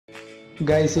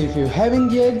Guys, if you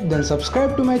haven't yet, then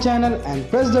subscribe to my channel and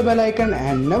press the bell icon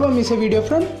and never miss a video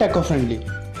from Techofriendly.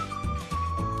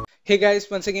 Hey guys,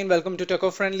 once again welcome to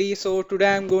Techofriendly. So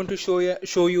today I'm going to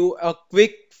show you a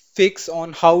quick fix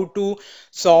on how to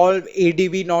solve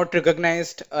ADB not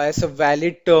recognized as a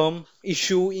valid term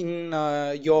issue in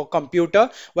your computer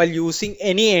while using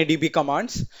any ADB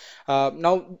commands.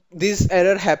 Now this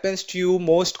error happens to you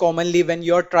most commonly when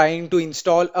you're trying to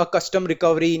install a custom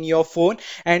recovery in your phone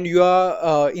and you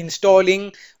are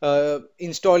installing the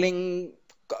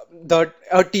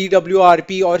a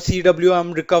TWRP or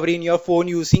CWM recovery in your phone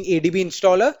using ADB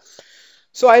installer.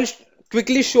 So I'll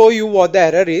quickly show you what the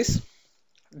error is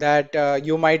that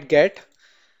you might get.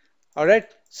 All right.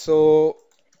 So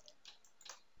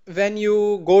when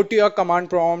you go to your command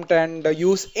prompt and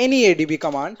use any ADB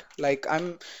command, like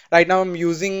right now I'm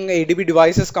using ADB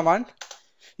devices command,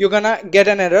 you're gonna get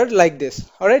an error like this.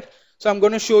 All right. So I'm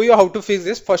going to show you how to fix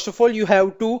this. First of all, you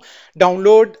have to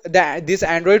download this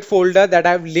Android folder that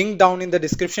I've linked down in the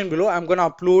description below. I'm going to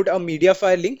upload a media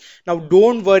file link. Now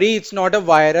don't worry, it's not a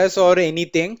virus or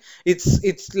anything. It's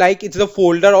the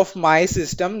folder of my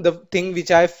system, the thing which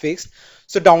I fixed.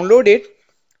 So download it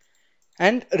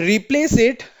and replace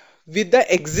it with the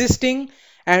existing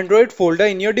Android folder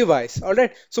in your device. All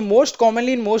right. So most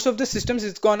commonly in most of the systems,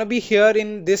 it's gonna be here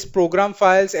in this program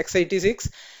files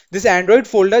x86. This Android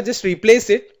folder, just replace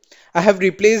it. I have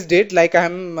replaced it, like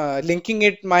I'm linking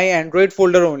it my Android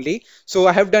folder only. So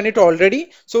I have done it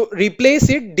already. So replace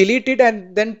it, delete it,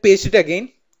 and then paste it again.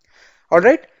 All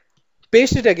right.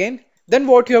 Paste it again. Then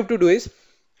what you have to do is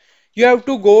you have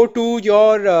to go to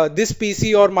your this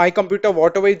PC or my computer,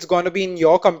 whatever it's going to be in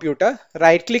your computer,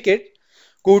 right click it,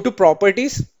 go to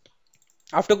properties.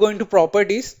 After going to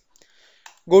properties,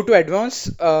 go to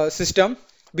advanced system.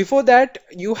 Before that,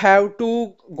 you have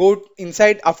to go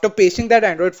inside. After pasting that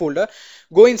Android folder,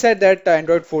 go inside that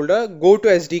Android folder, go to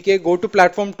SDK, go to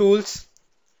platform tools,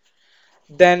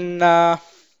 then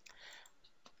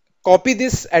copy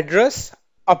this address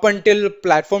up until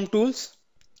platform tools.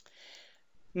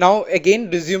 Now again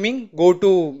resuming, go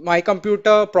to my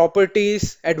computer,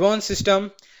 properties, advanced system.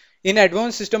 In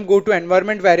advanced system, go to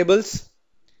environment variables.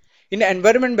 In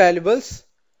environment variables,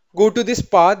 go to this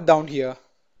path down here.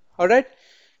 All right.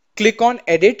 Click on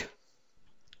edit.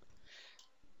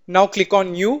 Now click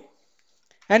on new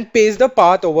and paste the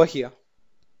path over here.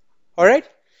 All right.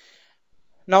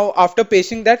 Now after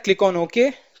pasting that, click on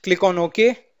OK. Click on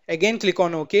OK. Again click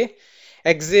on OK.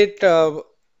 Exit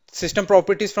system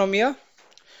properties from here.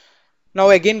 Now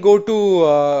again go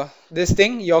to this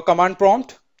thing, your command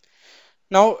prompt.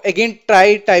 Now again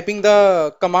try typing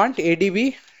the command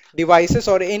ADB devices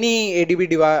or any ADB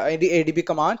device, any ADB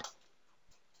command.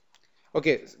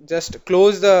 Okay, just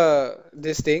close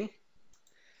this thing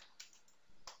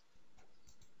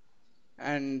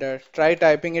and try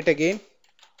typing it again.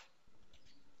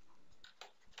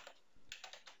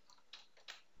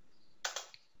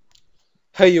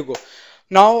 Here you go.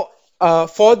 Now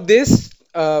for this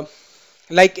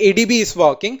like ADB is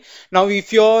working. Now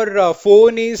if your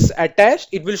phone is attached,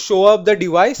 it will show up the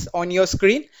device on your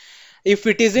screen. If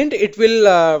it isn't, it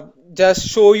will just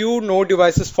show you no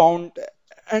devices found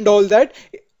and all that.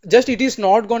 Just it is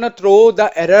not gonna throw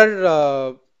the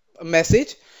error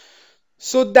message.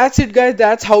 So that's it, guys.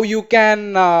 That's how you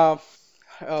can uh,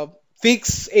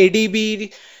 fix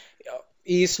ADB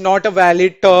is not a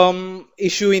valid term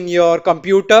issue in your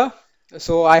computer.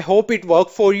 So I hope it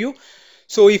worked for you.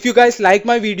 So if you guys like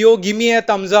my video, give me a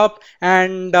thumbs up,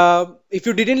 and if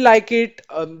you didn't like it,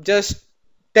 just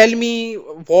tell me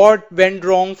what went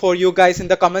wrong for you guys in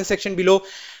the comment section below.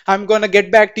 I'm gonna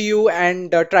get back to you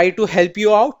and try to help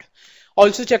you out.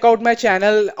 Also check out my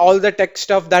channel, all the tech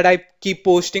stuff that I keep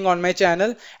posting on my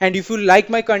channel. And if you like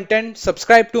my content,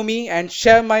 subscribe to me and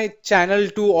share my channel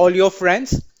to all your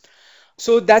friends.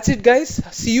 So that's it, guys.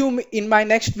 See you in my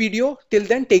next video. Till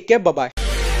then, take care. Bye bye.